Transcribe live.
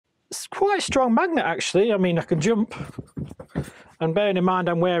It's quite a strong magnet, actually. I mean, I can jump. And bearing in mind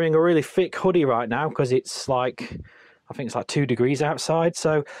I'm wearing a really thick hoodie right now because it's like, I think it's like 2 degrees outside.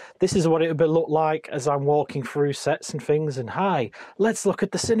 So this is what it would look like as I'm walking through sets and things. And hi, let's look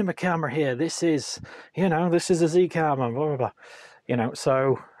at the cinema camera here. This is, this is a Z camera, blah, blah, blah.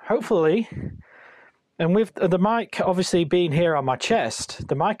 So hopefully, and with the mic obviously being here on my chest,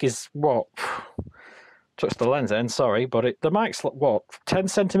 the mic is what? Touch the lens end, sorry, but the mic's what, 10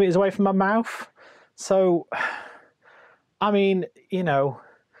 centimeters away from my mouth? So, I mean,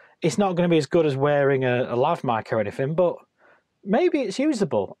 it's not going to be as good as wearing a lav mic or anything, but maybe it's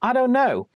usable. I don't know.